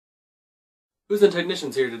Who's the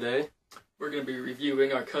technicians here today? We're going to be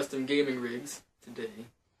reviewing our custom gaming rigs today.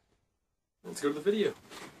 Let's go to the video.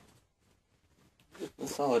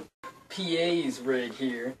 That's solid. PA's rig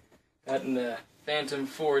here. Got in the Phantom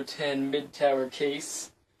 410 mid-tower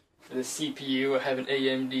case. For the CPU, I have an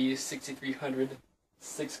AMD 6300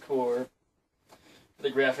 6-core. For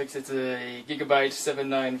the graphics, it's a Gigabyte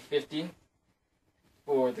 7950.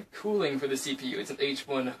 For the cooling for the CPU, it's an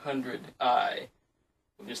H100i.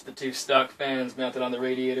 With just the two stock fans mounted on the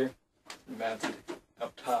radiator. Mounted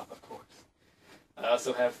up top, of course. I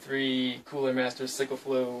also have 3 Cooler Master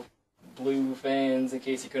SickleFlow blue fans, in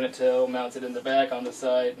case you couldn't tell, mounted in the back on the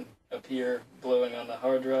side, and up here, blowing on the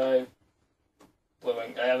hard drive. I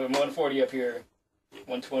have a 140 up here,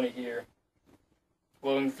 120 here,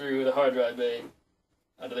 blowing through the hard drive bay,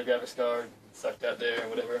 onto the graphics card, sucked out there,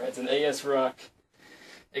 whatever. It's an ASRock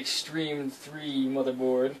Extreme 3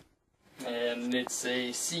 motherboard, and it's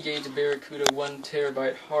a Seagate Barracuda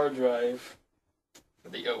 1TB hard drive for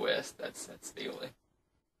the OS. That's the only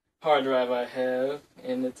hard drive I have,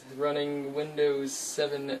 and it's running Windows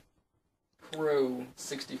 7 Pro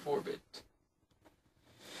 64-bit.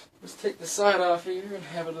 Let's take the side off here and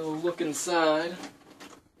have a little look inside.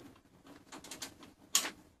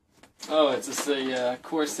 Oh, it's just a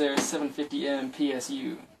Corsair 750M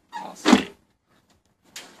PSU. Awesome.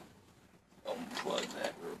 Unplug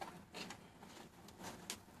that real quick.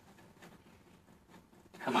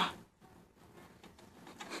 Come on.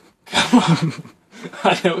 Come on.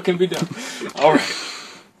 I know it can be done. Alright.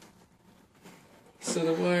 So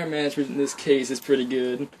the wire management in this case is pretty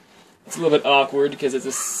good. It's a little bit awkward because it's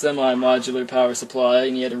a semi-modular power supply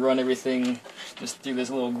and you had to run everything just through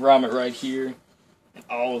this little grommet right here. And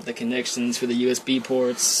all of the connections for the USB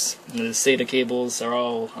ports and the SATA cables are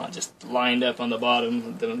all just lined up on the bottom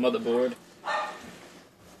of the motherboard.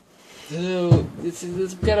 So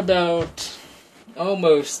it's got about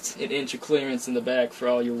almost an inch of clearance in the back for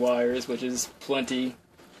all your wires, which is plenty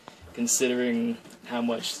considering how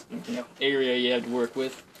much area you have to work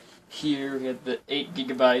with. Here we have the 8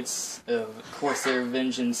 gigabytes of Corsair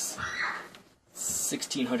Vengeance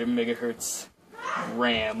 1600 megahertz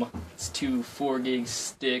RAM. It's 2 4-gig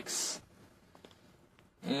sticks.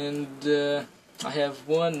 And I have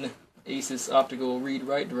one Asus optical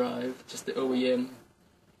read-write drive, just the OEM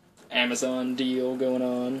Amazon deal going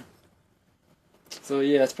on. So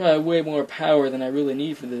yeah, it's probably way more power than I really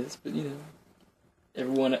need for this, but you know,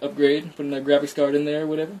 ever want to upgrade, put a graphics card in there or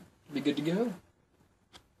whatever, be good to go.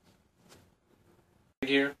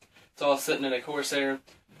 Here, it's all sitting in a Corsair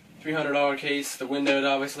 $300 case, the windowed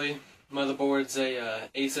obviously. Motherboard's a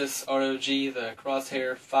Asus ROG, the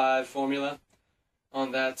Crosshair 5 formula.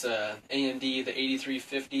 On that's AMD, the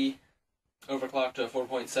 8350, overclocked to a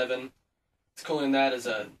 4.7. It's cooling that as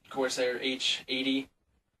a Corsair H80.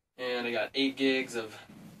 And I got 8 gigs of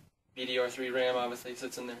DDR3 RAM, obviously,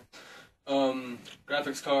 sits in there.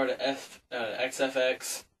 Graphics card,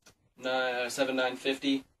 XFX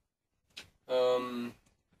 7950.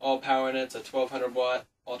 All power in it. It's a 1200 watt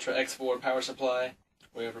Ultra X4 power supply.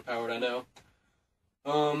 Way overpowered, I know.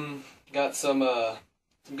 Got some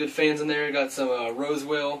good fans in there. Got some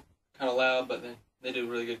Rosewell, kind of loud, but they do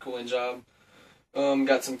a really good cooling job.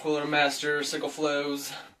 Got some Cooler Master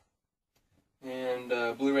SickleFlows. And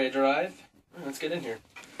Blu-ray drive. Let's get in here.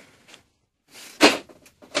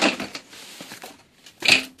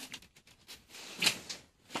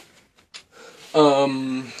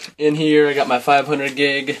 In here I got my 500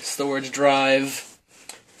 gig storage drive,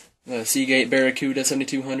 the Seagate Barracuda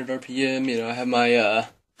 7200 RPM. You know, I have my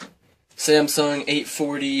Samsung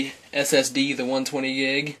 840 SSD, the 120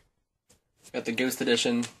 gig. Got the Ghost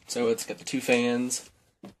Edition, so it's got the 2 fans.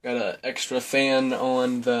 Got an extra fan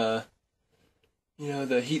on the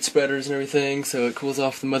the heat spreaders and everything, so it cools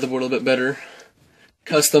off the motherboard a little bit better.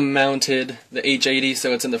 Custom mounted the H80,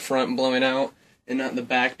 so it's in the front blowing out, and not in the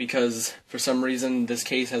back, because for some reason this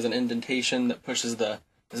case has an indentation that pushes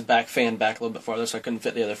this back fan back a little bit farther, so I couldn't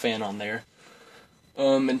fit the other fan on there.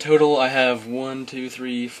 In total, I have 1, 2,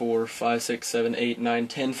 3, 4, 5, 6, 7, 8, 9,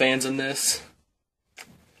 10 fans in this.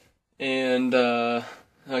 And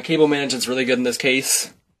cable management's really good in this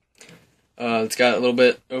case. It's got a little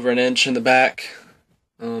bit over an inch in the back.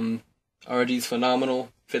 RG's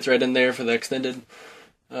phenomenal. Fits right in there for the extended.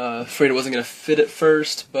 Afraid it wasn't going to fit at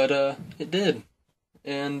first, but it did.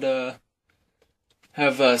 And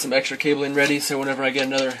have some extra cabling ready, so whenever I get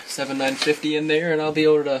another 7950 in there, and I'll be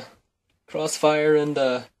able to crossfire and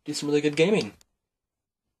do some really good gaming.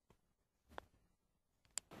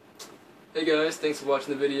 Hey guys, thanks for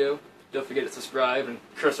watching the video. Don't forget to subscribe and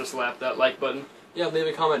cursor slap that like button. Yeah, leave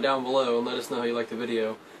a comment down below and let us know how you like the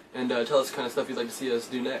video. and tell us the kind of stuff you'd like to see us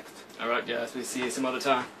do next. Alright guys, we'll see you some other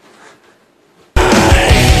time.